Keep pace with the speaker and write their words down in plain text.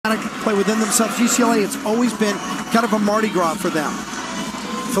play within themselves. UCLA, it's always been kind of a Mardi Gras for them.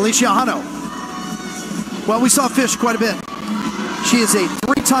 Felicia Hano. Well, we saw Fish quite a bit. She is a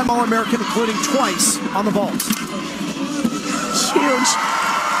 3-time All-American, including twice on the vault. Huge.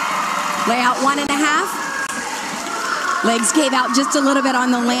 Layout 1.5. Legs gave out just a little bit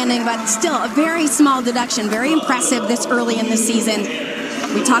on the landing, but still a very small deduction. Very impressive this early in the season.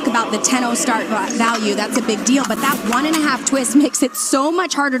 We talk about the 10-0 start value. That's a big deal, but that 1.5 twist makes it so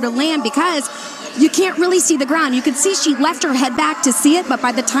much harder to land because you can't really see the ground. You can see she left her head back to see it, but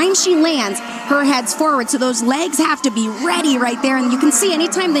by the time she lands, her head's forward. So those legs have to be ready right there. And you can see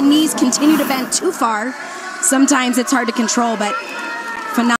anytime the knees continue to bend too far, sometimes it's hard to control, but